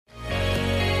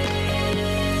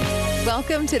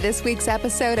Welcome to this week's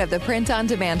episode of the Print on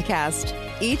Demand Cast.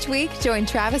 Each week, join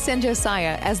Travis and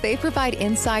Josiah as they provide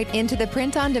insight into the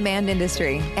print on demand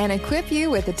industry and equip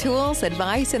you with the tools,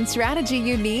 advice, and strategy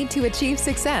you need to achieve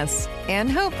success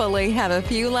and hopefully have a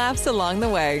few laughs along the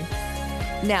way.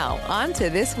 Now, on to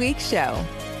this week's show.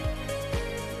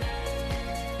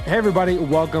 Hey, everybody.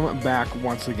 Welcome back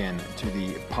once again to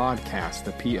the podcast,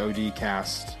 the POD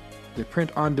cast, the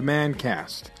Print on Demand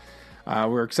Cast.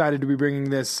 We're excited to be bringing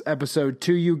this episode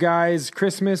to you guys.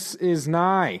 Christmas is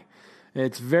nigh.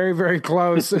 It's very, very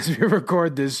close as we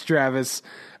record this, Travis.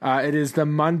 It is the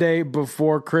Monday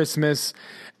before Christmas.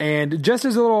 And just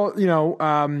as a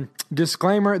little,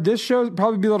 disclaimer, this show will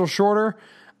probably be a little shorter,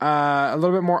 a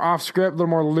little bit more off script, a little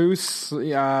more loose,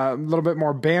 a little bit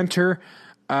more banter.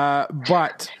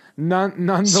 But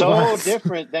nonetheless,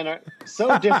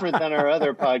 so different than our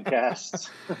other podcasts.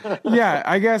 Yeah,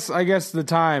 I guess the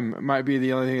time might be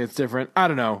the only thing that's different. I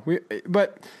don't know. We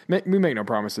make no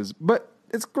promises, but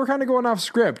we're kind of going off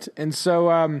script. And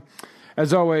so,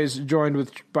 as always,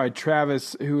 joined by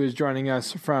Travis, who is joining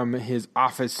us from his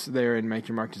office there in Make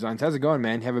Your Mark Designs. How's it going,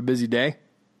 man? You have a busy day?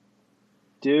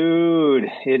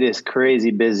 Dude, it is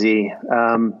crazy busy.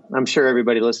 I'm sure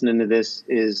everybody listening to this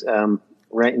is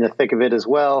right in the thick of it as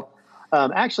well.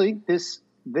 Actually, this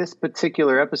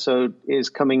particular episode is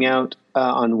coming out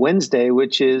on Wednesday,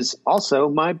 which is also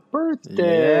my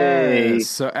birthday. Yes.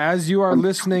 So as you are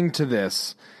listening to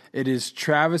this, it is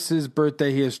Travis's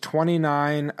birthday. He is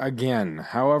 29 again.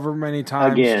 However many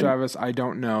times, Travis, I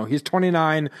don't know. He's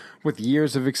 29 with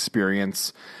years of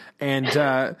experience,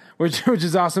 and which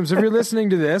is awesome. So if you're listening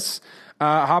to this,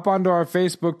 hop onto our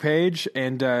Facebook page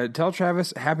and tell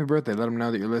Travis happy birthday. Let him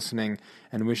know that you're listening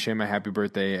and wish him a happy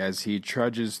birthday as he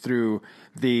trudges through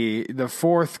the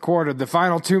fourth quarter, the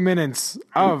final 2 minutes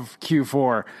of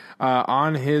Q4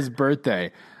 on his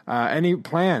birthday. Any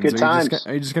plans? Good times.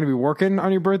 Are you just going to be working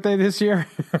on your birthday this year?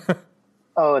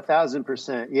 Oh,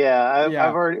 1,000%. Yeah,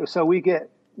 I've already. So we get,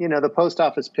 the post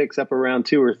office picks up around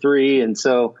 2 or 3, and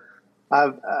so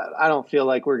I don't feel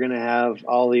like we're going to have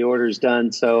all the orders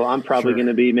done. So I'm probably going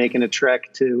to be making a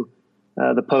trek to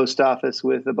the post office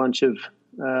with a bunch of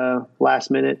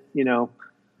last minute,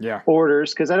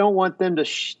 orders, because I don't want them to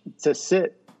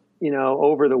sit,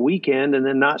 over the weekend and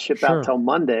then not ship out till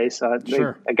Monday. So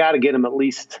I got to get them at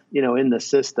least, in the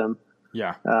system.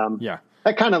 Yeah.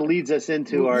 That kind of leads us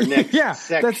into our next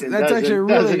section. That's actually a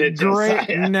really great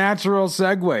natural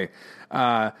segue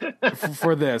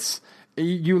for this.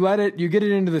 You get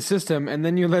it into the system, and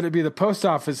then you let it be the post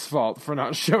office fault for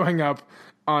not showing up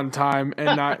on time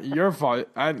and not your fault.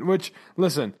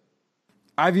 Listen,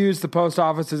 I've used the post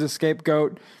office as a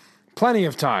scapegoat plenty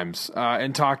of times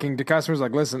in talking to customers.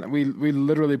 Like, listen, we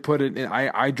literally put it in,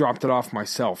 I dropped it off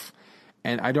myself,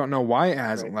 and I don't know why it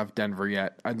hasn't left Denver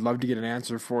yet. I'd love to get an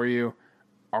answer for you.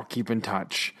 I'll keep in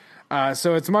touch.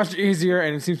 So it's much easier,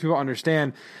 and it seems people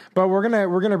understand. But we're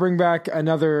gonna bring back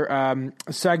another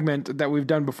segment that we've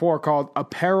done before called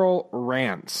Apparel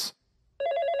Rants.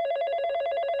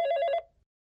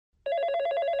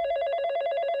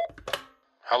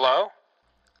 Hello?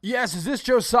 Yes, is this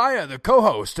Josiah, the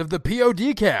co-host of the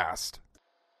POD cast?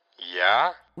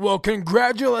 Yeah? Well,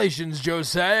 congratulations,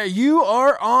 Josiah. You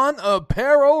are on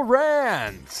Apparel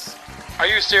Rants. Are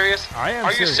you serious? I am.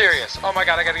 Are you serious? Oh my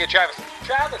God, I gotta get Travis.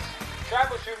 Travis,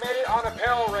 you made it on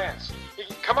Apparel Rants.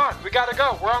 Come on, we gotta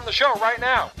go. We're on the show right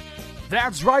now.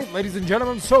 That's right, ladies and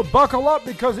gentlemen. So buckle up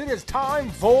because it is time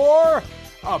for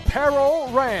Apparel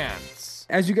Rants.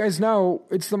 As you guys know,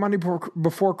 it's the Monday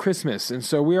before Christmas, and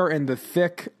so we are in the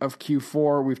thick of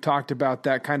Q4. We've talked about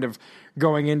that kind of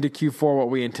going into Q4, what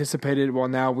we anticipated. Well,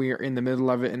 now we are in the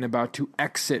middle of it and about to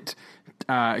exit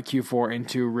Q4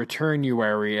 into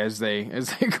Returnuary, as they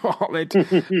call it.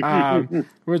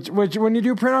 Which when you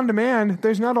do print on demand,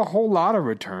 there's not a whole lot of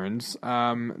returns,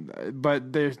 but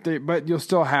you'll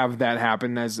still have that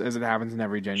happen as it happens in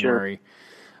every January.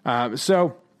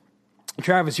 So,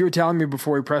 Travis, you were telling me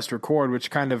before we pressed record, which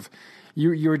kind of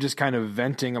you were just kind of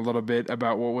venting a little bit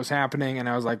about what was happening, and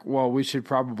I was like, well, we should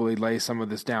probably lay some of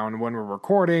this down when we're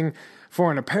recording for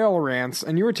an Apparel Rants.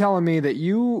 And you were telling me that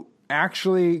you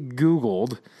actually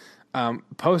Googled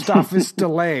post office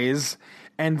delays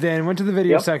and then went to the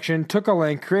video section, took a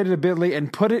link, created a bit.ly,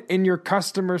 and put it in your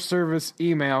customer service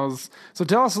emails. So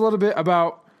tell us a little bit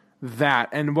about that,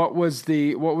 and what was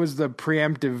the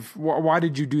preemptive, why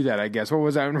did you do that, I guess? What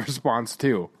was that in response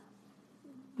to?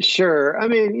 Sure. I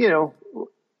mean,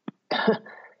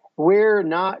 we're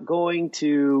not going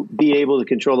to be able to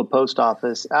control the post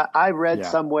office. I read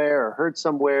somewhere or heard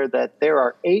somewhere that there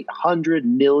are 800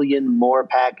 million more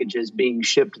packages being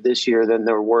shipped this year than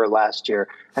there were last year.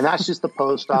 And that's just the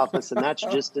post office, and that's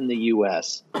just in the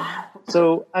U.S.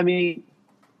 So, I mean,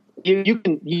 you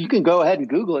can go ahead and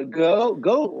Google it.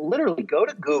 Literally go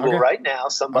to Google right now,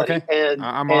 somebody. Okay. And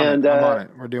I'm on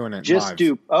it. We're doing it. Just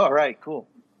live. all right, cool.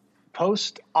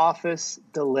 Post office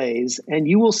delays, and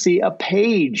you will see a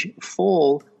page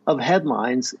full of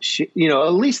headlines.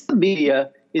 At least the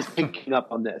media is picking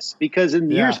up on this, because in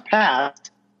years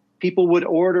past, people would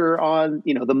order on,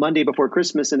 the Monday before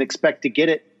Christmas and expect to get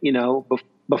it,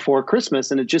 before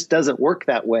Christmas, and it just doesn't work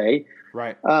that way.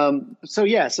 Right. So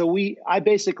I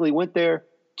basically went there,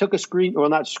 took a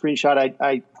screenshot.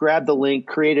 I grabbed the link,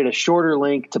 created a shorter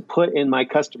link to put in my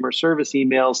customer service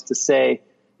emails to say,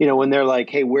 when they're like,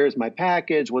 hey, where's my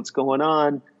package? What's going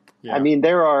on? Yeah. I mean,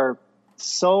 there are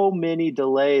so many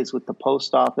delays with the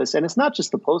post office, and it's not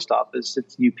just the post office.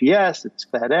 It's UPS, it's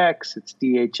FedEx, it's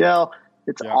DHL.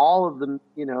 It's all of them,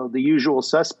 the usual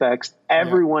suspects.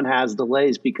 Everyone has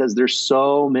delays because there's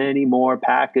so many more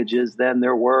packages than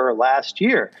there were last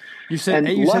year. You said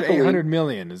 800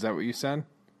 million. Is that what you said?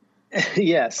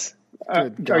 Yes.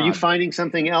 Are you finding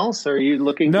something else? Or are you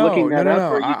looking that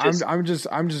up? Or I'm just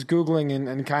Googling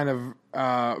and kind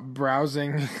of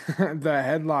browsing the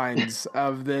headlines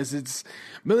of this. It's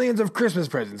millions of Christmas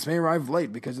presents may arrive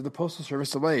late because of the Postal Service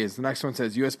delays. The next one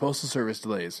says U.S. Postal Service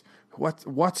delays.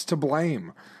 What's to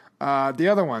blame? The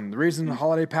other one, the reason the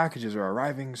holiday packages are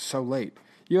arriving so late.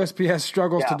 USPS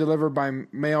struggles to deliver by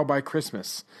mail by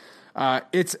Christmas.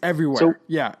 It's everywhere.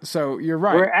 So you're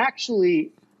right.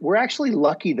 We're actually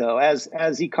lucky, though,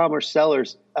 as e-commerce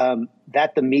sellers,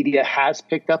 that the media has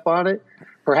picked up on it.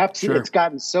 Perhaps it's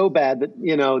gotten so bad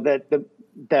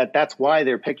that that's why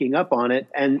they're picking up on it,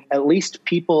 and at least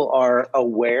people are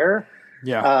aware.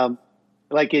 Yeah.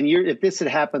 If this had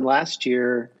happened last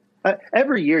year,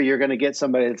 every year you're going to get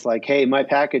somebody that's like, "Hey, my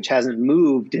package hasn't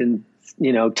moved in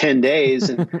 10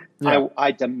 days, and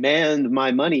I demand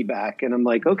my money back." And I'm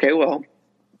like, okay, well,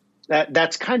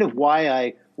 that's kind of why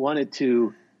I wanted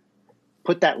to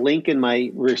put that link in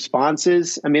my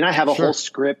responses. I mean, I have a whole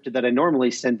script that I normally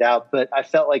send out, but I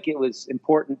felt like it was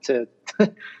important to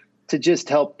just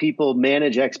help people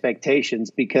manage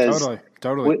expectations, because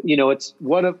totally. It's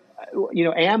one of,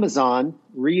 Amazon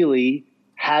really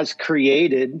has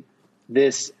created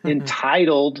this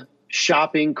entitled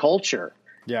shopping culture.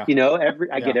 Yeah.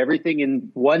 I get everything in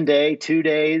 1 day, 2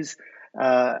 days,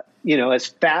 as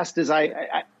fast as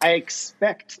I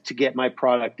expect to get my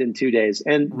product in 2 days.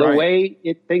 And the way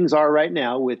things are right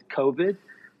now with COVID,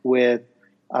 with,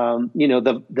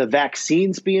 the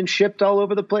vaccines being shipped all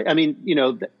over the place. I mean,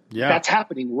 that's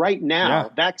happening right now. Yeah.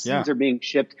 Vaccines are being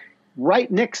shipped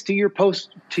right next to your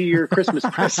Christmas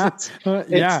presents.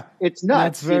 It's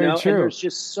nuts. That's very true. And there's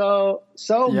just so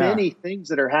many things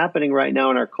that are happening right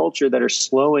now in our culture that are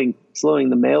slowing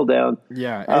the mail down.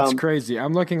 Yeah, it's crazy.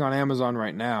 I'm looking on Amazon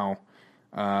right now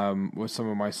with some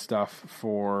of my stuff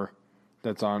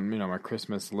that's on my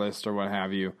Christmas list or what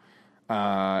have you.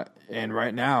 And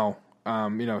right now,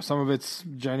 some of it's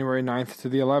January 9th to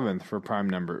the 11th for Prime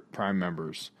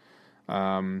members.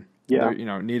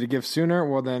 Need a gift sooner?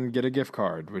 Well, then get a gift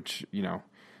card, which,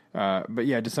 but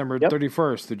December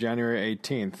 31st to January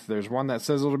 18th. There's one that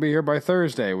says it'll be here by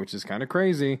Thursday, which is kind of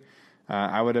crazy.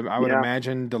 I would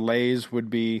imagine delays would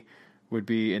be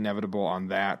inevitable on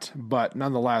that, but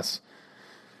nonetheless,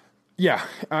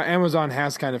 Amazon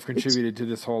has kind of contributed to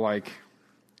this whole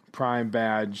Prime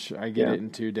badge. I get it in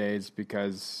 2 days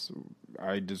because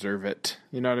I deserve it.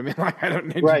 You know what I mean? I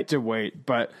don't need to wait,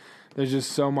 but there's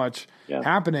just so much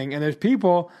happening, and there's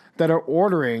people that are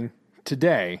ordering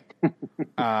today,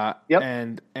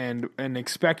 and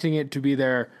expecting it to be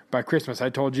there by Christmas. I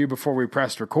told you before we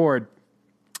pressed record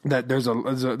that there's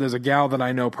a gal that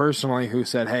I know personally who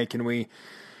said, "Hey,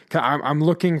 I'm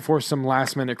looking for some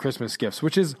last minute Christmas gifts,"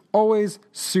 which is always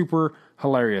super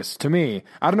hilarious to me.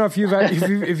 I don't know if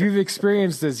you've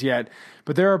experienced this yet,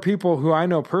 but there are people who I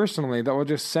know personally that will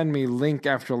just send me link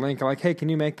after link, like, "Hey, can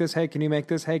you make this? Hey, can you make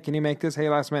this? Hey, can you make this? Hey,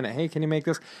 last minute. Hey, can you make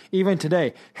this?" Even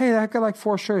today, "Hey, I got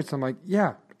 4 shirts." I'm like,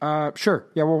 "Yeah, sure.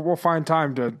 Yeah, we'll find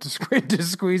time to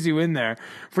squeeze you in there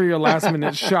for your last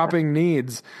minute shopping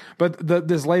needs." But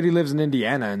this lady lives in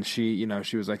Indiana, and she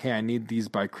was like, "Hey, I need these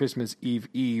by Christmas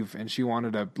Eve," and she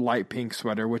wanted a light pink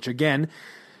sweater, which again,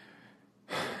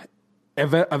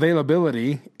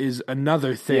 availability is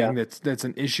another thing that's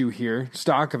an issue here.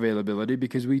 Stock availability,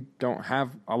 because we don't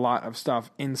have a lot of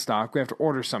stuff in stock. We have to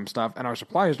order some stuff, and our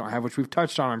suppliers don't have, which we've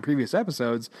touched on in previous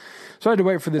episodes. So I had to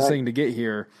wait for this thing to get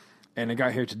here. and it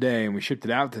got here today, and we shipped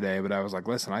it out today. But I was like,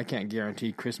 listen, I can't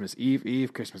guarantee Christmas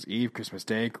Eve, Christmas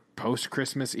Day, post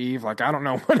Christmas Eve. Like, I don't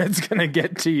know when it's going to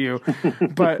get to you,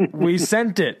 but we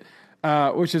sent it,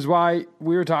 which is why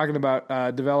we were talking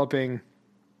about developing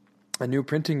a new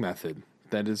printing method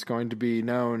that is going to be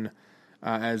known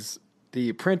as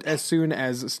the print as soon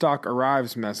as stock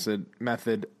arrives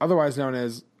method, otherwise known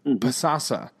as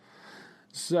Pasasa.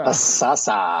 So,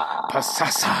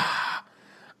 Pasasa.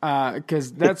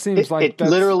 Because that seems like it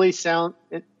literally sounds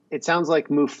like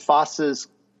Mufasa's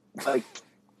like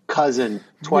cousin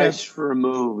twice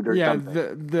removed or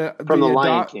something. From the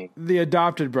Lion King. The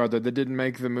adopted brother that didn't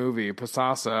make the movie,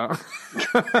 Pasasa.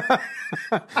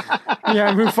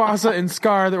 Mufasa and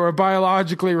Scar that were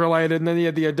biologically related, and then you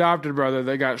had the adopted brother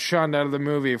that got shunned out of the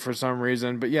movie for some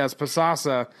reason. But yes,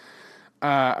 Pasasa.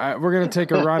 We're going to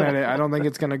take a run at it. I don't think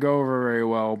it's going to go over very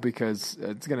well because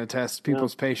it's going to test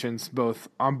people's patience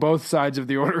on both sides of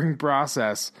the ordering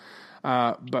process.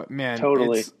 But man,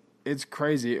 totally. It's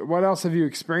crazy. What else have you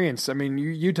experienced? I mean,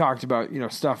 you talked about,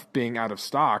 stuff being out of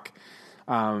stock.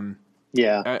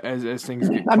 As things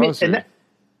get closer. I mean,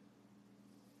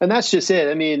 and that's just it.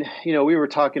 I mean, we were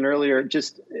talking earlier,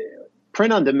 just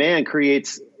print on demand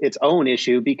creates its own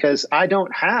issue because I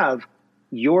don't have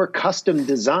your custom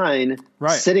design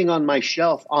sitting on my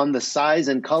shelf on the size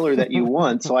and color that you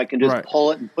want, so I can just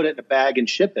pull it and put it in a bag and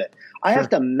ship it. I have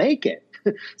to make it.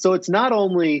 So it's not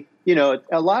only,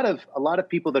 a lot of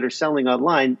people that are selling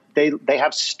online, they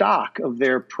have stock of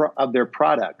their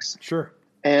products. Sure.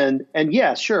 And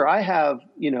yeah, sure. I have,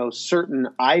 certain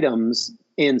items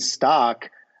in stock.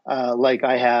 Like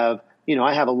I have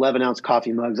 11-ounce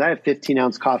coffee mugs. I have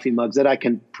 15-ounce coffee mugs that I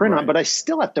can print on, but I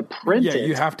still have to print it. Yeah,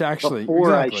 you have to actually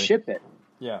before I ship it.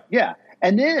 Yeah. Yeah.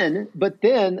 And then,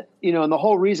 and the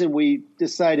whole reason we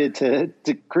decided to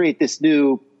create this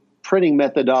new printing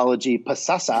methodology,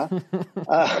 Pasasa,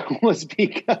 was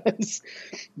because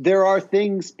there are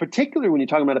things, particularly when you're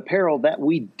talking about apparel, that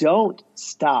we don't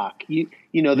stock.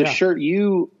 The shirt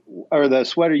or the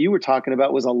sweater you were talking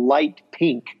about was a light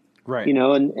pink. Right.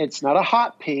 And it's not a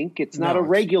hot pink. It's not a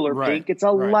regular pink. It's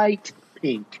a light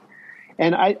pink.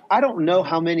 And I don't know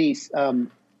how many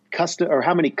custom or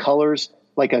how many colors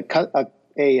like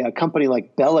a company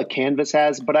like Bella Canvas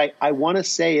has, but I want to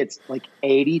say it's like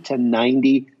 80 to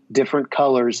 90 different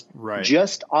colors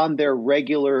just on their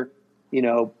regular,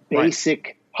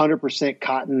 basic 100%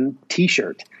 cotton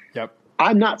T-shirt. Yep.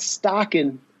 I'm not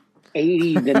stocking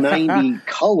 80 to 90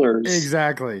 colors.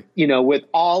 Exactly. With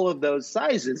all of those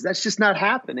sizes. That's just not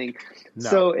happening. No.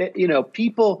 So,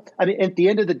 people, I mean, at the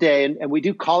end of the day, and we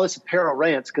do call this apparel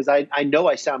rants because I know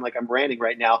I sound like I'm ranting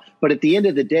right now, but at the end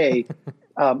of the day,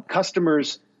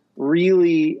 customers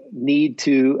really need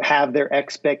to have their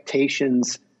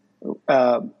expectations.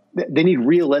 They need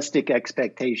realistic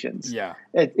expectations. Yeah.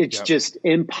 It's just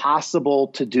impossible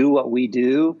to do what we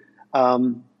do.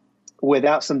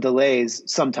 Without some delays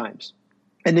sometimes.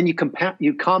 And then you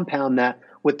compound that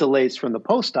with delays from the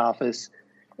post office,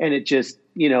 and it just,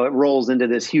 it rolls into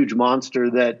this huge monster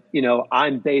that,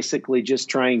 I'm basically just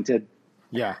trying to,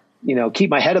 keep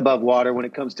my head above water when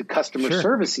it comes to customer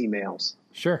service emails.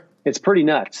 Sure. It's pretty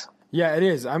nuts. Yeah, it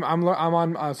is. I'm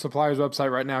on a supplier's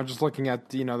website right now, just looking at,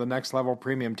 the Next Level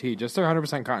Premium Tee, just their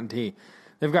 100% cotton tee.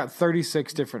 They've got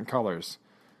 36 different colors.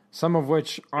 Some of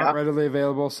which aren't readily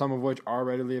available, some of which are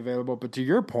readily available. But to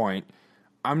your point,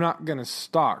 I'm not going to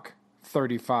stock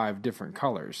 35 different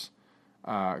colors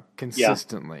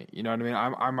consistently. You know what I mean?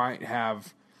 I might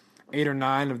have 8 or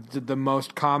 9 of the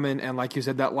most common. And like you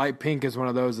said, that light pink is one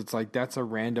of those. It's like that's a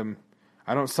random –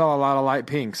 I don't sell a lot of light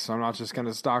pinks, so I'm not just going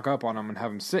to stock up on them and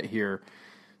have them sit here.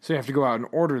 So you have to go out and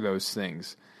order those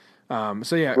things.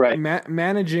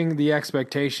 Managing the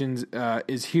expectations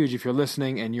is huge if you're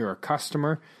listening and you're a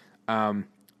customer. And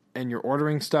you're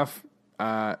ordering stuff,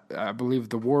 I believe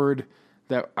the word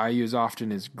that I use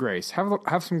often is grace.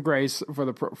 Have some grace for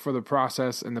the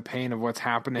process and the pain of what's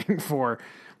happening for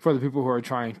the people who are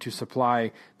trying to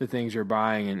supply the things you're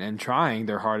buying and trying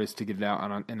their hardest to get it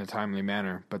out in a timely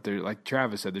manner. But like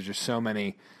Travis said, there's just so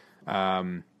many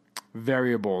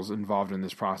variables involved in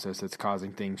this process that's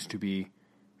causing things to be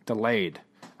delayed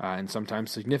and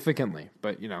sometimes significantly.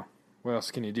 But what else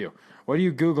can you do? What are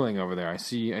you Googling over there? I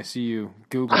see you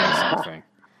Googling something.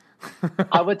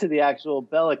 I went to the actual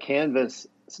Bella Canvas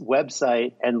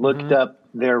website and looked up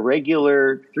their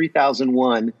regular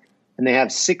 3001, and they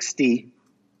have 60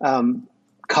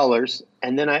 colors,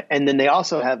 and then they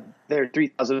also have their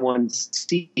 3001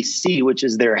 CC, which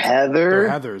is their heather. Their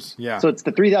heathers, yeah. So it's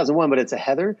the 3001, but it's a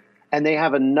heather, and they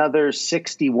have another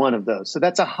 61 of those. So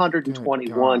that's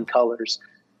 121 colors.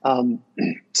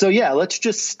 So yeah, let's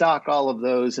just stock all of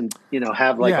those and,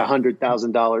 have like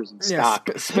 $100,000 in stock.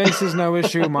 Space is no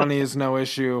issue. Money is no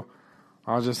issue.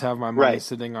 I'll just have my money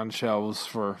sitting on shelves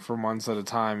for months at a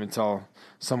time until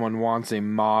someone wants a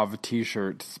mauve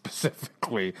T-shirt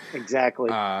specifically. Exactly.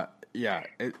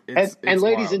 It's ladies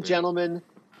wild, and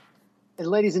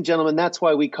gentlemen, that's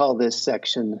why we call this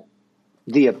section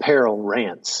the Apparel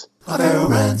Rants. Apparel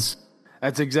Rants.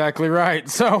 That's exactly right.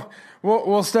 So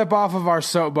we'll step off of our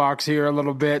soapbox here a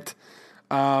little bit,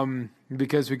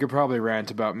 because we could probably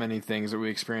rant about many things that we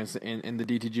experience in the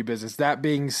DTG business. That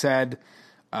being said,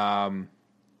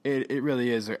 it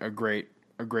really is a great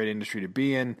industry to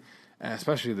be in,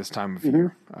 especially this time of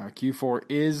year. Q4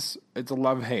 it's a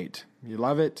love-hate. You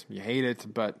love it, you hate it,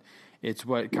 but it's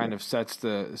what kind of sets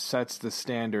the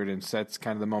standard and sets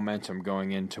kind of the momentum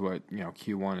going into what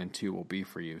Q1 and 2 will be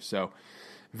for you. So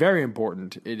very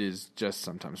important. It is just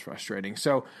sometimes frustrating.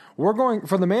 So we're going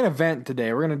for the main event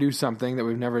today. We're going to do something that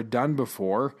we've never done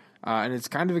before, and it's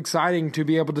kind of exciting to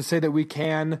be able to say that we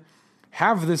can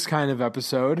have this kind of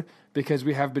episode because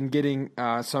we have been getting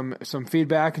some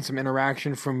feedback and some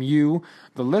interaction from you,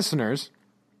 the listeners.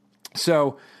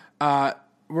 So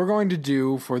we're going to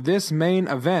do, for this main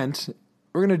event,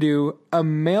 we're going to do a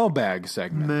mailbag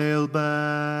segment.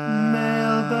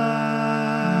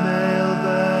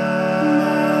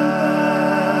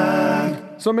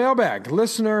 So mailbag,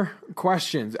 listener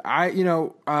questions.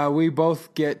 We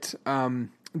both get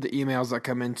the emails that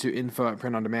come into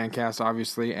info@printondemandcast,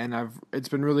 obviously, and it's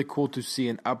been really cool to see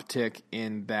an uptick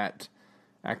in that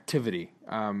activity.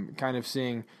 Kind of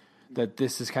seeing that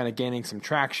this is kind of gaining some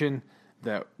traction,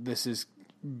 that this is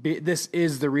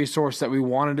the resource that we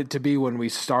wanted it to be when we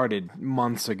started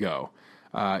months ago,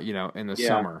 in the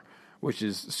summer, which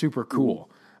is super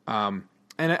cool.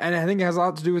 And I think it has a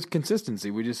lot to do with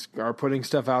consistency. We just are putting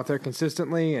stuff out there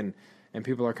consistently, and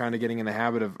people are kind of getting in the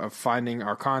habit of finding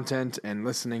our content and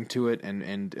listening to it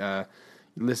and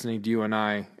listening to you and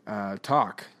I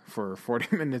talk for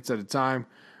 40 minutes at a time,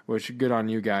 which good on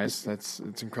you guys. It's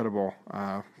incredible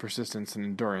persistence and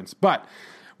endurance. But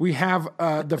we have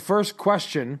the first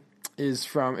question is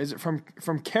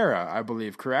from Kara, I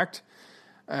believe, correct?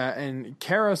 And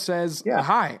Kara says,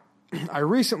 Hi. I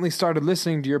recently started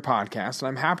listening to your podcast, and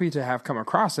I'm happy to have come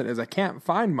across it as I can't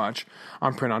find much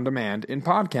on print on demand in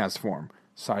podcast form.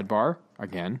 Sidebar,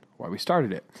 again, why we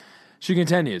started it. She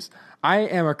continues, I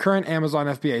am a current Amazon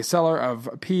FBA seller of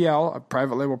PL, a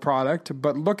private label product,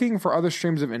 but looking for other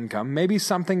streams of income, maybe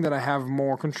something that I have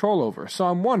more control over. So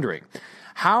I'm wondering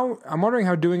how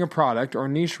doing a product or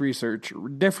niche research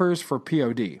differs for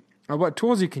POD, and what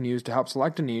tools you can use to help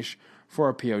select a niche for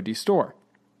a POD store.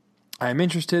 I am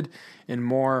interested in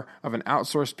more of an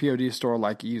outsourced POD store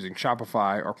like using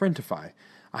Shopify or Printify.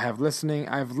 I have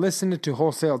listened to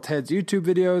Wholesale Ted's YouTube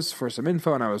videos for some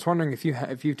info, and I was wondering if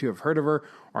you two have heard of her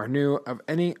or knew of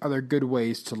any other good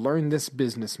ways to learn this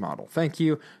business model. Thank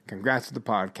you. Congrats to the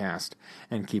podcast,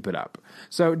 and keep it up.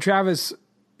 So, Travis,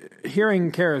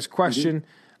 hearing Kara's question,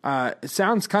 it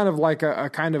sounds kind of like a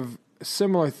kind of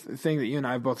similar thing that you and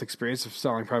I have both experienced of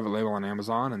selling private label on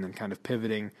Amazon and then kind of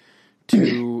pivoting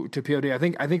to POD. I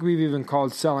think we've even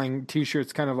called selling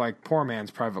T-shirts kind of like poor man's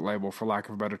private label, for lack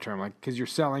of a better term, like because you're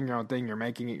selling your own thing, you're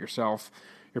making it yourself,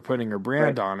 you're putting your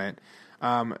brand on it.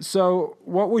 So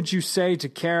what would you say to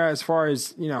Kara as far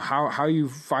as how you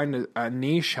find a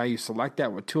niche, how you select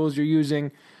that, what tools you're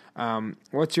using?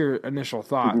 What's your initial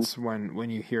thoughts when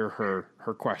you hear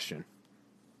her question?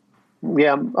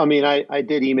 Yeah, I mean, I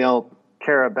did email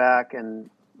Kara back and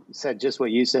said just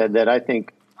what you said, that I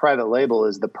think private label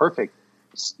is the perfect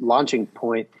launching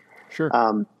point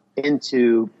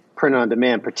into print on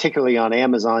demand, particularly on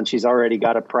Amazon. She's already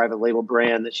got a private label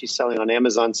brand that she's selling on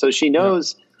Amazon. So she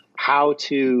knows how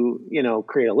to,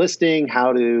 create a listing,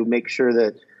 how to make sure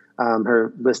that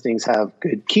her listings have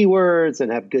good keywords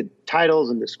and have good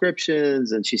titles and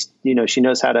descriptions. And she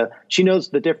knows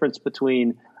the difference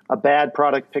between a bad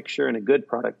product picture and a good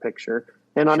product picture.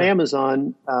 And on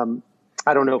Amazon,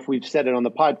 I don't know if we've said it on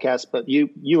the podcast, but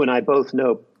you and I both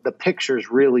know the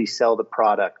pictures really sell the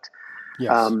product.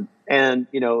 Yes. And,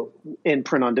 in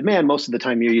print on demand, most of the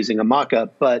time you're using a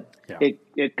mock-up, but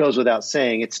it goes without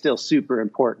saying, it's still super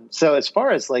important. So as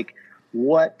far as like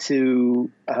what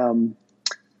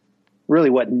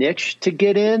niche to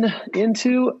get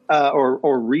into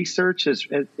or research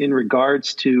in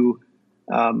regards to,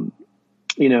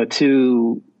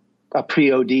 to a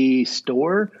POD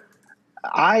store,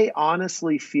 I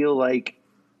honestly feel like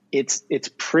it's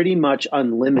pretty much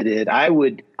unlimited.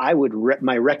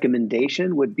 My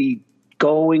recommendation would be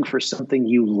going for something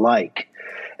you like.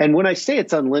 And when I say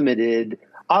it's unlimited,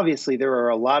 obviously there are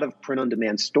a lot of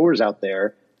print-on-demand stores out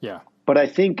there. Yeah. But I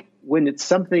think when it's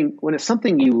something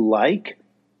you like,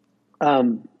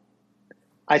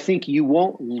 I think you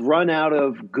won't run out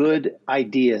of good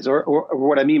ideas, or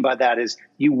what I mean by that is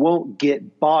you won't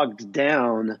get bogged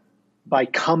down by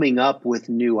coming up with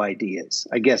new ideas,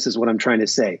 I guess is what I'm trying to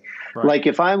say. Right. Like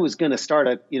if I was going to start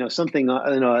a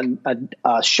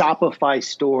Shopify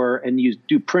store and you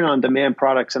do print on demand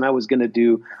products, and I was going to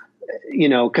do,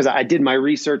 cause I did my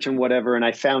research and whatever, and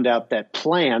I found out that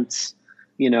plants,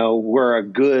 were a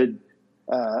good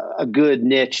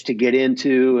niche to get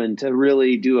into and to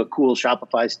really do a cool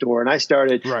Shopify store. And I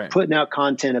started putting out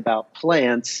content about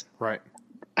plants. Right.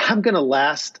 I'm going to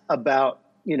last about,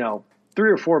 3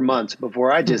 or 4 months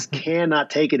before I just cannot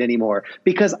take it anymore,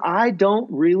 because I don't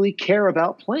really care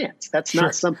about plants. That's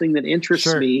not something that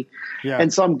interests me. Yeah.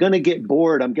 And so I'm going to get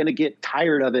bored. I'm going to get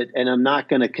tired of it, and I'm not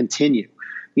going to continue,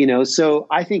 so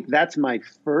I think that's my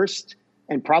first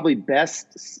and probably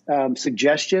best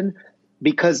suggestion,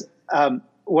 because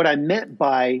what I meant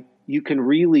by you can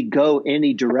really go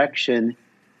any direction.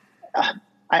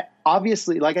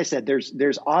 Obviously, like I said, there's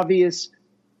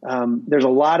a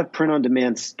lot of print on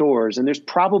demand stores, and there's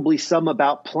probably some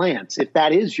about plants if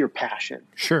that is your passion.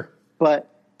 Sure. But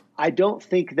I don't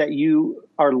think that you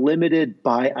are limited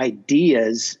by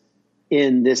ideas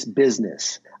in this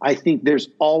business. I think there's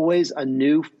always a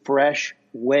new, fresh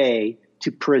way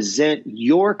to present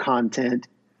your content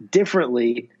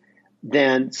differently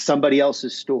than somebody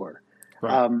else's store.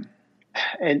 Right.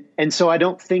 And so I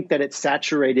don't think that it's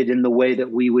saturated in the way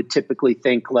that we would typically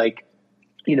think, like,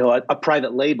 a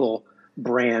private label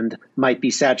brand might be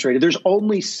saturated. There's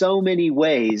only so many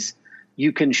ways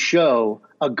you can show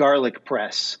a garlic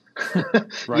press.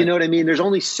 Right. You know what I mean? There's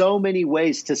only so many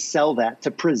ways to sell that,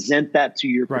 to present that to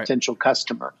your potential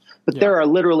customer. But there are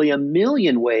literally a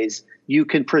million ways you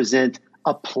can present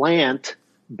a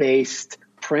plant-based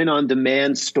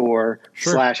print-on-demand store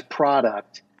 /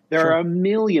 product. There are a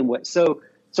million ways. So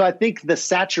I think the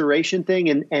saturation thing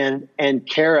and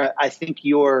Kara, I think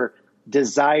your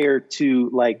desire to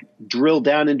like drill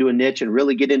down into a niche and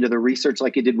really get into the research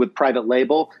like you did with private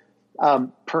label,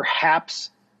 perhaps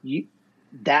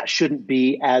that shouldn't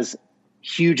be as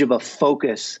huge of a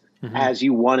focus as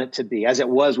you want it to be, as it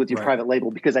was with your private label,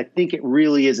 because I think it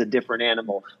really is a different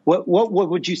animal. What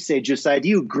would you say, Josiah? Do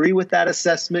you agree with that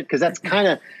assessment? Because that's kind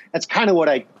of what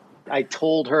I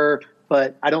told her,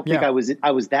 but I don't think I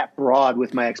was that broad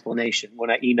with my explanation when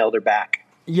I emailed her back.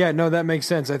 Yeah, no, that makes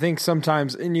sense. I think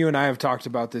sometimes, and you and I have talked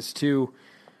about this too,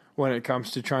 when it comes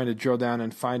to trying to drill down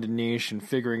and find a niche and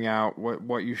figuring out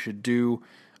what you should do.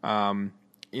 In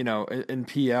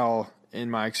PL,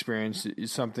 in my experience,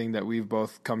 is something that we've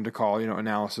both come to call,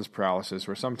 analysis paralysis,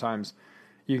 where sometimes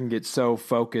you can get so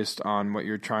focused on what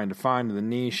you're trying to find in the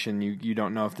niche, and you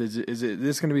don't know if this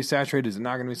going to be saturated, is it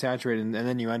not going to be saturated, and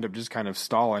then you end up just kind of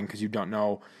stalling because you don't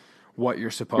know what you're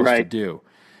supposed to do.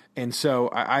 And so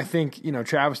I think,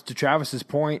 to Travis's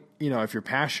point, if you're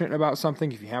passionate about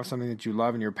something, if you have something that you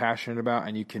love and you're passionate about,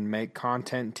 and you can make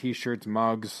content, t-shirts,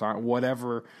 mugs,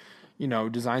 whatever,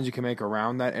 designs you can make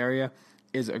around that area,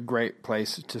 is a great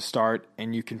place to start.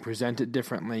 And you can present it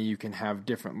differently. You can have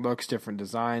different looks, different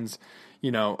designs,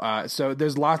 so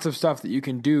there's lots of stuff that you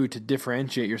can do to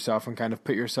differentiate yourself and kind of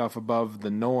put yourself above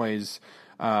the noise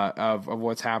of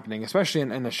what's happening, especially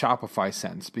in a Shopify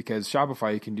sense, because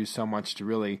Shopify, you can do so much to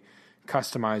really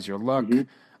customize your look,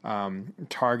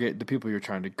 target the people you're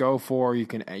trying to go for. You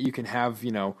can have,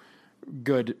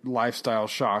 good lifestyle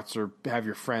shots, or have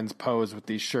your friends pose with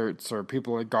these shirts, or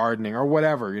people are gardening or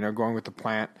whatever, going with the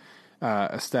plant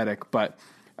aesthetic. But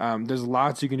there's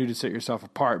lots you can do to set yourself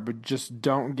apart, but just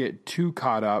don't get too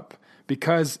caught up,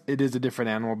 because it is a different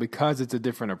animal, because it's a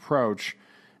different approach.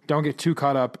 Don't get too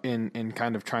caught up in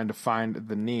kind of trying to find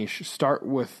the niche. Start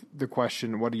with the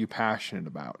question, what are you passionate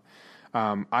about?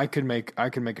 I could make a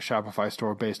Shopify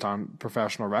store based on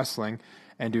professional wrestling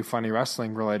and do funny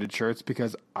wrestling related shirts,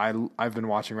 because I've been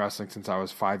watching wrestling since I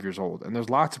was 5 years old. And there's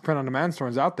lots of print on demand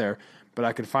stores out there, but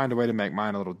I could find a way to make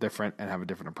mine a little different and have a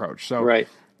different approach. So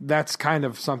that's kind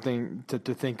of something to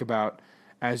think about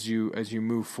as you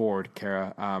move forward,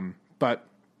 Kara. But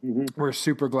we're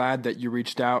super glad that you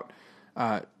reached out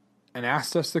and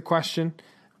asked us the question.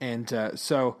 And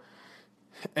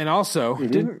and also,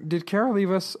 did Kara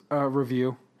leave us a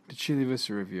review? Did she leave us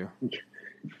a review?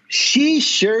 She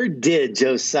sure did,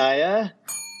 Josiah.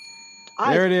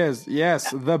 There it is. Yes,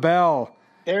 the bell.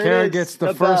 Kara gets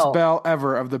the first bell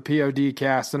ever of the POD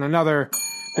cast, and another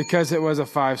because it was a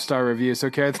 5-star review. So,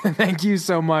 Kara, thank you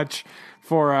so much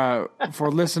for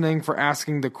listening, for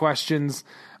asking the questions.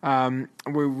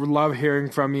 We love hearing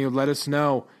from you. Let us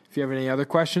know If you have any other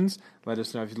questions, let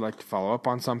us know if you'd like to follow up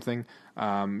on something.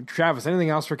 Travis, anything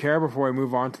else for Kara before we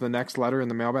move on to the next letter in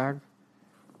the mailbag?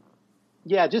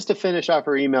 Yeah, just to finish off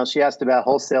her email, she asked about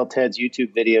Wholesale Ted's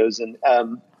YouTube videos. And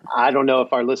I don't know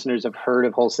if our listeners have heard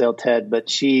of Wholesale Ted, but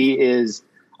she is,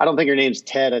 I don't think her name's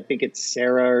Ted. I think it's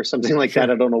Sarah or something like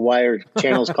that. I don't know why her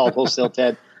channel's called Wholesale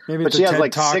Ted. Maybe but she has TED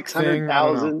like Talk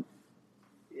 600,000.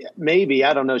 Maybe,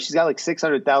 I don't know. She's got like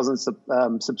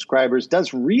 600,000 subscribers,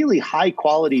 does really high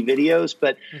quality videos.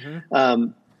 But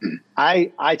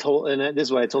I told, and this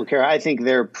is what I told Kara, I think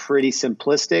they're pretty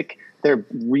simplistic. They're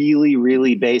really,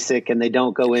 really basic, and they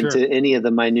don't go into any of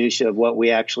the minutia of what we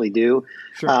actually do.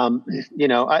 Sure.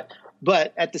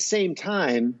 But at the same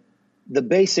time, the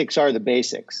basics are the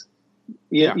basics.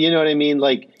 You know what I mean?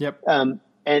 Like,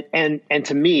 and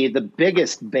to me, the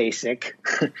biggest basic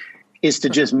is to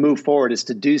just move forward, is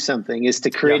to do something, is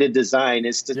to create a design,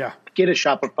 is to get a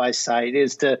Shopify site,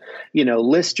 is to,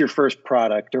 list your first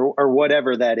product or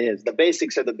whatever that is. The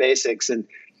basics are the basics.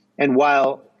 And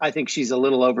while I think she's a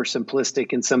little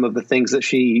oversimplistic in some of the things that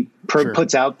she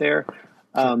puts out there,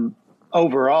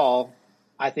 overall,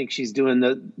 I think she's doing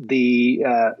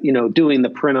doing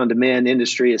the print on demand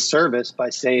industry a service by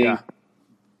saying,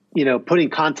 putting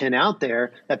content out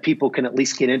there that people can at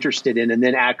least get interested in and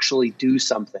then actually do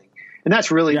something. And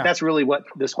that's really what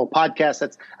this whole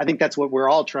podcast, I think that's what we're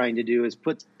all trying to do, is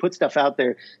put stuff out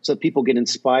there so people get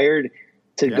inspired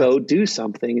to go do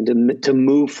something and to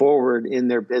move forward in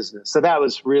their business. So that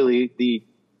was really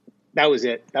that was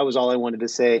it. That was all I wanted to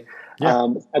say. Yeah,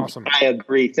 awesome. I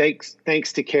agree. Thanks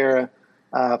to Kara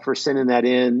for sending that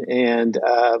in, and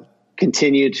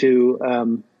continue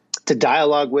to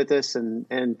dialogue with us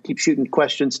and keep shooting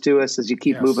questions to us as you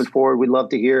keep moving forward. We'd love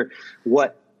to hear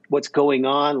what's going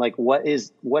on, like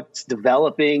what's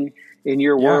developing in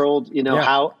your world.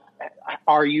 How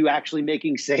are you actually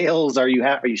making sales? Are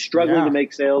you struggling to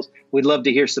make sales? We'd love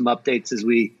to hear some updates as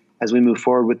we move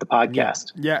forward with the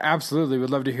podcast. Yeah, absolutely. We'd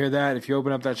love to hear that. If you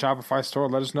open up that Shopify store,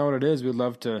 let us know what it is. We'd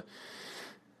love to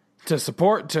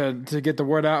support, to get the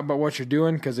word out about what you're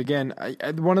doing. Because again,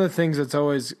 one of the things that's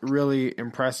always really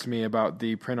impressed me about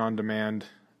the print-on-demand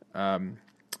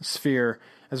sphere,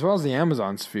 as well as the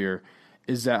Amazon sphere,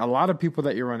 is that a lot of people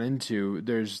that you run into,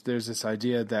 there's this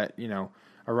idea that,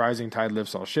 a rising tide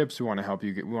lifts all ships. We want to help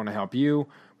you. We want to help you.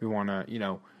 We want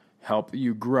to, help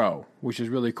you grow, which is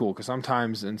really cool. Because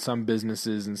sometimes in some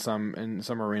businesses and in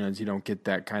some arenas, you don't get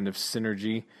that kind of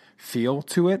synergy feel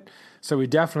to it. So we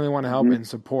definitely want to help and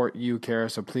support you, Kara.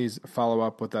 So please follow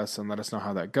up with us and let us know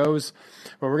how that goes.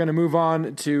 But we're going to move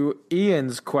on to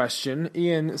Ian's question.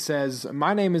 Ian says,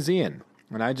 "My name is Ian,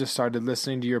 and I just started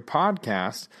listening to your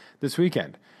podcast this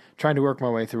weekend, trying to work my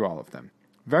way through all of them.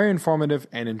 Very informative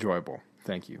and enjoyable.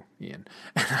 Thank you, Ian.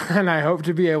 And I hope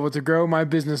to be able to grow my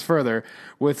business further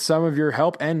with some of your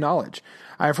help and knowledge.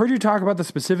 I've heard you talk about the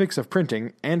specifics of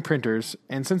printing and printers,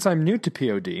 and since I'm new to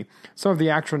POD, some of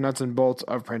the actual nuts and bolts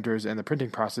of printers and the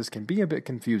printing process can be a bit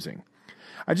confusing.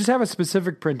 I just have a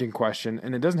specific printing question,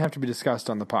 and it doesn't have to be discussed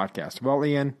on the podcast." Well,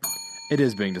 Ian, it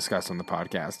is being discussed on the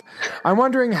podcast. "I'm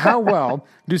wondering how well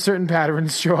do certain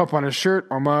patterns show up on a shirt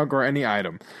or mug or any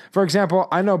item? For example,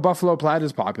 I know buffalo plaid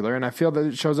is popular, and I feel that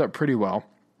it shows up pretty well.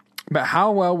 But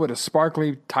how well would a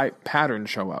sparkly type pattern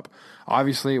show up?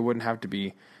 Obviously, it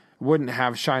wouldn't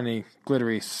have shiny,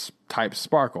 glittery type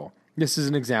sparkle. This is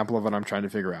an example of what I'm trying to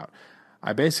figure out.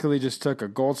 I basically just took a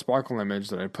gold sparkle image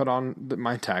that I put on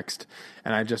my text,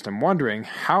 and I just am wondering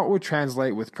how it would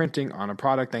translate with printing on a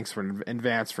product. Thanks in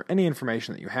advance for any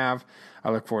information that you have. I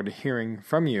look forward to hearing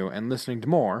from you and listening to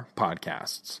more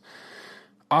podcasts."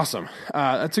 Awesome.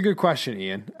 That's a good question,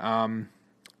 Ian.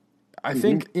 I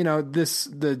think,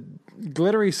 the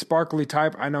glittery, sparkly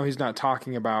type, I know he's not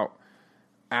talking about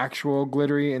actual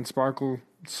glittery and sparkle,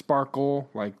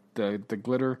 like the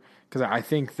glitter, because I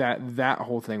think that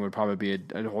whole thing would probably be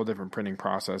a whole different printing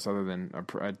process other than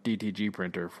a DTG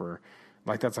printer for,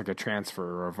 like, that's like a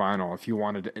transfer or a vinyl if you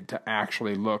wanted it to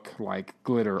actually look like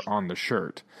glitter on the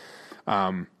shirt,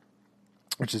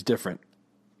 which is different.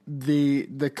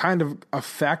 The kind of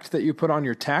effect that you put on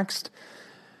your text,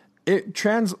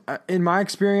 in my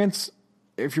experience,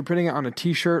 if you're printing it on a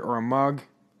t-shirt or a mug,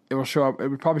 it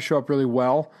would probably show up really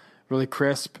well, really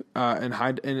crisp, and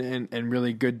high and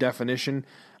really good definition.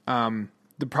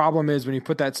 The problem is when you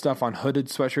put that stuff on hooded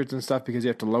sweatshirts and stuff, because you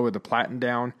have to lower the platen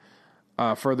down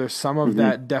further, some of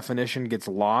that definition gets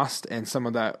lost, and some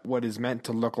of that, what is meant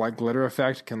to look like glitter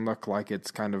effect, can look like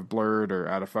it's kind of blurred or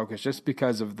out of focus just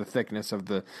because of the thickness of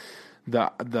the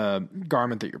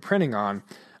garment that you're printing on.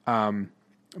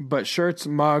 But shirts,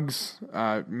 mugs,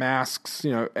 masks,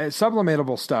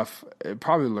 sublimatable stuff, it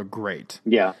probably look great.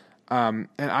 Yeah. And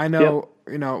I know,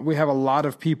 we have a lot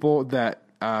of people that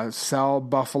sell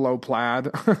buffalo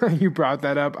plaid. You brought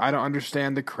that up. I don't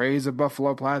understand the craze of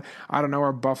buffalo plaid. I don't know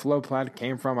where buffalo plaid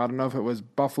came from. I don't know if it was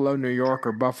Buffalo, New York,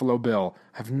 or Buffalo Bill.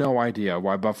 I have no idea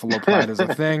why buffalo plaid is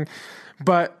a thing.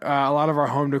 But a lot of our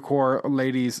home decor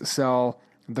ladies sell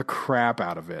the crap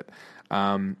out of it.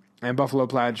 And buffalo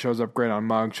plaid shows up great on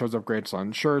mugs, shows up great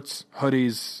on shirts,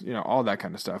 hoodies, all that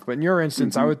kind of stuff. But in your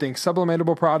instance, I would think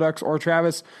sublimatable products, or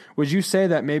Travis, would you say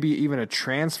that maybe even a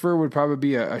transfer would probably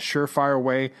be a surefire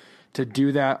way to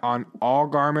do that on all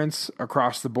garments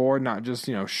across the board, not just,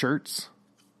 shirts?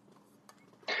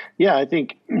 Yeah, I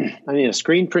think, a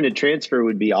screen printed transfer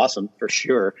would be awesome for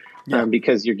sure. Yeah.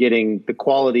 Because you're getting the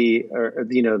quality or,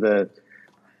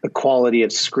 the quality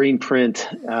of screen print,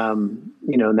 and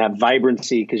that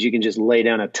vibrancy, because you can just lay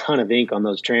down a ton of ink on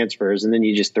those transfers and then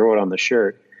you just throw it on the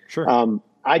shirt. Sure.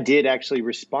 I did actually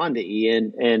respond to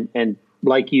Ian, and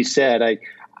like you said,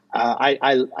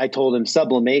 I told him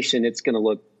sublimation, it's going to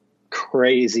look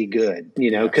crazy good,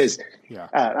 because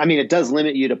it does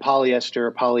limit you to polyester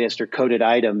or polyester coated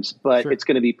items, but It's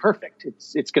going to be perfect.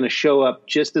 It's going to show up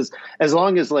just as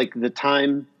long as like the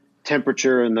time,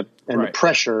 temperature, and the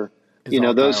pressure.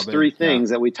 Those three things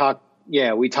that we talk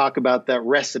about, that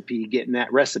recipe, getting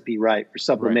that recipe right for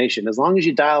sublimation. Right. As long as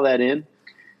you dial that in,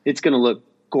 it's going to look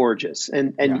gorgeous.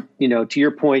 And to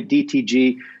your point,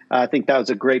 DTG, I think that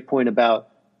was a great point about,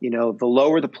 the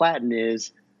lower the platen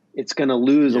is, it's going to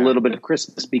lose a little bit of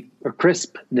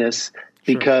crispness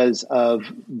because of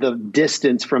the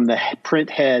distance from the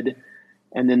print head,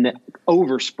 and then the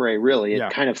overspray. Really,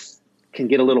 it kind of can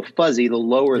get a little fuzzy the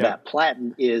lower that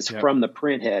platen is from the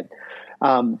print head.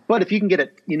 But if you can get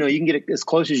it, you can get it as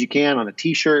close as you can on a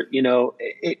t-shirt,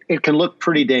 it can look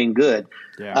pretty dang good.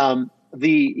 Yeah.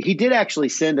 He did actually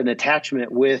send an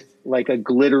attachment with like a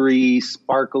glittery,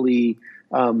 sparkly,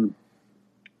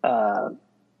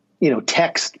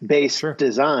 text-based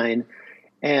design.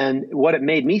 And what it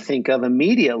made me think of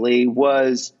immediately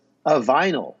was a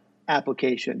vinyl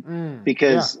application,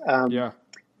 because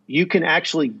you can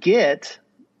actually get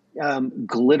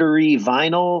glittery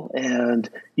vinyl, and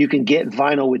you can get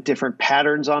vinyl with different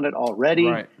patterns on it already.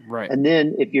 Right. And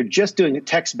then if you're just doing a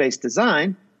text-based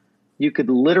design, you could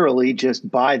literally just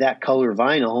buy that color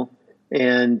vinyl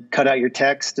and cut out your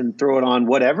text and throw it on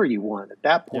whatever you want at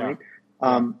that point.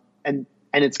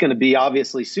 And it's going to be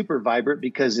obviously super vibrant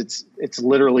because it's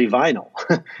literally vinyl.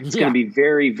 It's going to be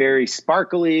very, very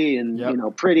sparkly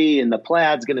and pretty, and the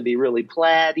plaid's going to be really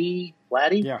plaid-y.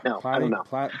 Yeah. No, I don't know.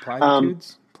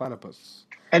 Platitudes? Platypus.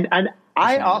 And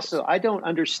I don't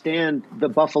understand the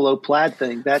buffalo plaid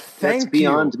thing. That's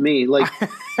beyond me. Like,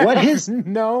 what is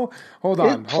no? Hold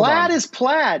on. Plaid is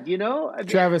plaid,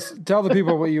 Travis, tell the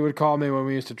people what you would call me when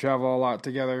we used to travel a lot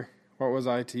together. What was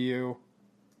I to you?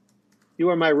 You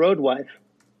are my road wife.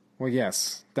 Well,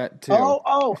 yes, that too.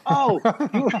 Oh.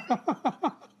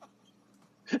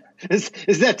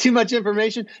 Is that too much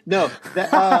information? No.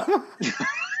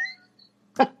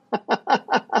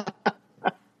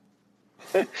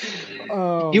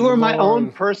 You were my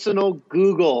own personal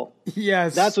Google.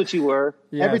 Yes. That's what you were.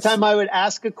 Yes. Every time I would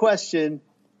ask a question,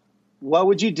 what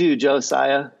would you do,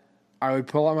 Josiah? I would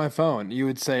pull out my phone. You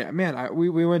would say, man, we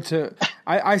went to...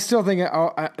 I still think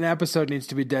an episode needs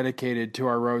to be dedicated to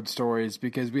our road stories,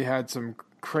 because we had some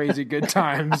crazy good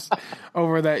times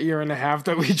over that year and a half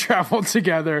that we traveled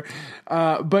together.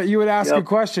 But you would ask a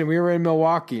question. We were in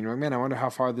Milwaukee, and we're like, man, I wonder how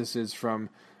far this is from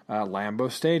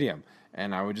Lambeau Stadium.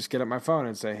 And I would just get up my phone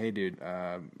and say, hey, dude,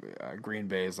 Green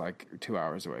Bay is like 2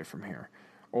 hours away from here.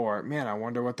 Or, man, I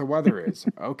wonder what the weather is.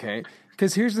 Okay.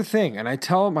 Because here's the thing, and I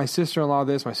tell my sister-in-law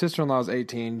this. My sister-in-law is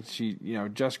 18. She,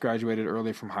 just graduated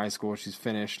early from high school. She's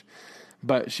finished.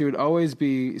 But she would always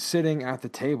be sitting at the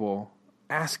table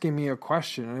asking me a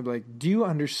question. And I'd be like, do you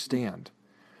understand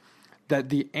that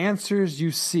the answers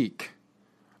you seek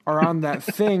are on that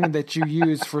thing that you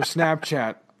use for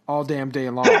Snapchat all damn day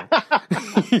long?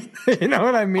 You know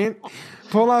what I mean?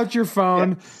 Pull out your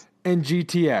phone and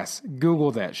GTS.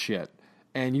 Google that shit.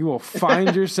 And you will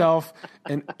find yourself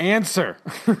an answer.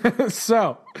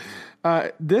 So,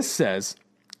 this says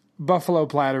buffalo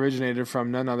plaid originated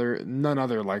from none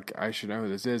other. Like, I should know who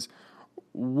this is.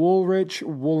 Woolrich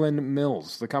Woolen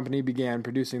Mills. The company began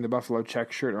producing the buffalo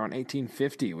check shirt around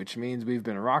 1850, which means we've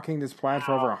been rocking this plaid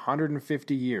for over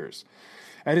 150 years.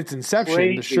 At its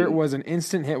inception, the shirt was an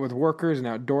instant hit with workers and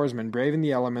outdoorsmen braving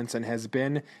the elements, and has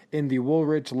been in the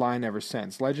Woolrich line ever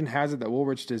since. Legend has it that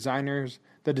Woolrich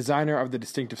the designer of the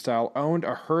distinctive style, owned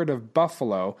a herd of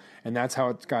buffalo, and that's how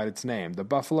it got its name. The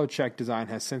buffalo check design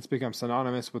has since become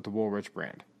synonymous with the Woolrich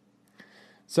brand.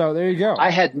 So there you go. I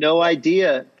had no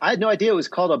idea it was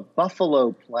called a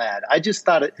buffalo plaid. I just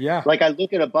thought it, like I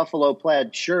look at a buffalo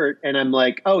plaid shirt and I'm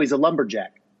like, oh, he's a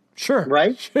lumberjack. Sure.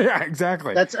 Right? Yeah,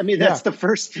 exactly. That's the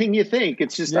first thing you think.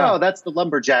 It's just, oh, that's the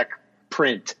lumberjack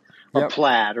print or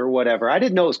plaid or whatever. I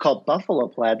didn't know it was called buffalo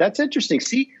plaid. That's interesting.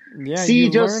 See,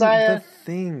 Josiah, the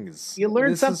things. You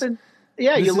learn something.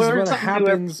 You learn something. This is what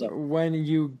happens when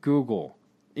you Google.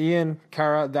 Ian,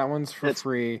 Kara, that one's for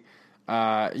free.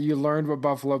 You learned what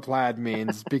buffalo plaid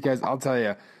means because I'll tell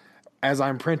you, as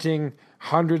I'm printing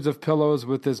hundreds of pillows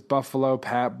with this buffalo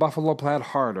plaid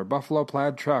heart or buffalo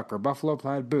plaid truck or buffalo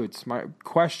plaid boots, my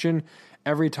question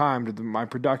every time to my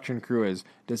production crew is,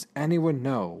 does anyone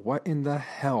know what in the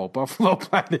hell buffalo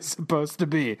plaid is supposed to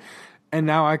be? And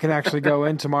now I can actually go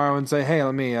in tomorrow and say, hey,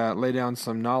 let me lay down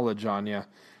some knowledge on you.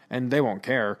 And they won't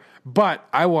care. But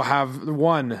I will have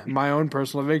won my own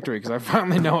personal victory because I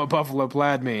finally know what buffalo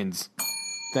plaid means.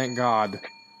 Thank God.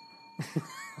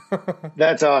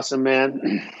 That's awesome,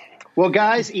 man. Well,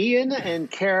 guys, Ian and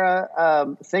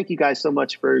Kara, thank you guys so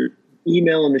much for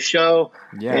emailing the show.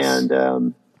 Yes.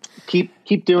 And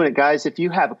keep doing it, guys. If you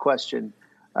have a question,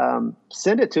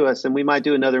 send it to us, and we might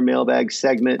do another mailbag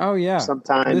segment. Oh yeah,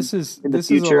 sometime in the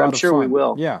future. Is a lot I'm sure fun. We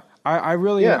will. Yeah. I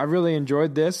really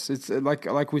enjoyed this. It's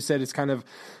like we said, it's kind of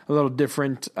a little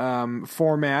different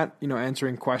format,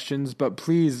 answering questions. But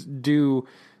please do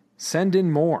send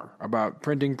in more about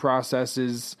printing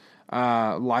processes,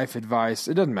 life advice.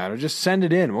 It doesn't matter. Just send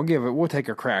it in. We'll take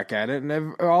a crack at it. And if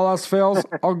all else fails,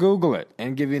 I'll Google it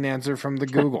and give you an answer from the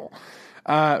Google.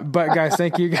 But guys,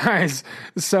 thank you guys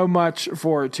so much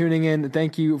for tuning in.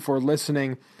 Thank you for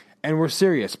listening. And we're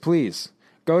serious. Please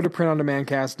go to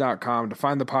printondemandcast.com to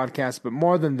find the podcast. But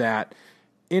more than that,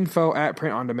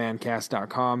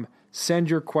 info@printondemandcast.com. Send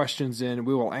your questions in.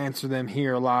 We will answer them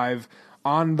here live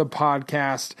on the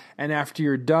podcast. And after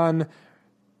you're done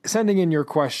sending in your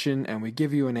question and we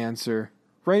give you an answer,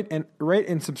 rate and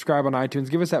subscribe on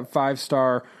iTunes. Give us that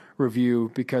 5-star review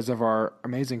because of our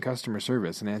amazing customer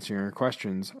service and answering your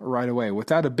questions right away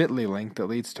without a bit.ly link that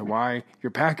leads to why your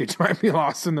package might be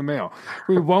lost in the mail.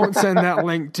 We won't send that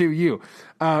link to you.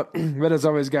 But as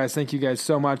always, guys, thank you guys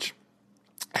so much.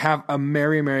 Have a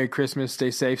Merry Christmas.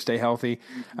 Stay safe, stay healthy,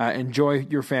 enjoy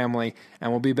your family, and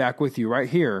we'll be back with you right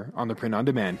here on the Print on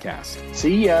Demand Cast.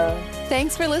 See ya.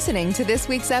 Thanks for listening to this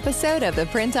week's episode of the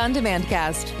Print on Demand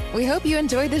Cast. We hope you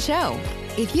enjoyed the show.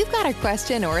 If you've got a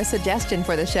question or a suggestion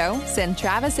for the show, send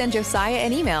Travis and Josiah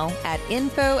an email at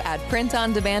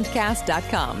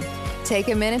info@printondemandcast.com. Take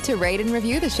a minute to rate and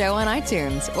review the show on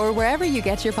iTunes or wherever you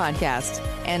get your podcast.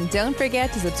 And don't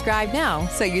forget to subscribe now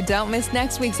so you don't miss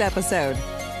next week's episode.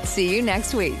 See you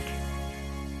next week.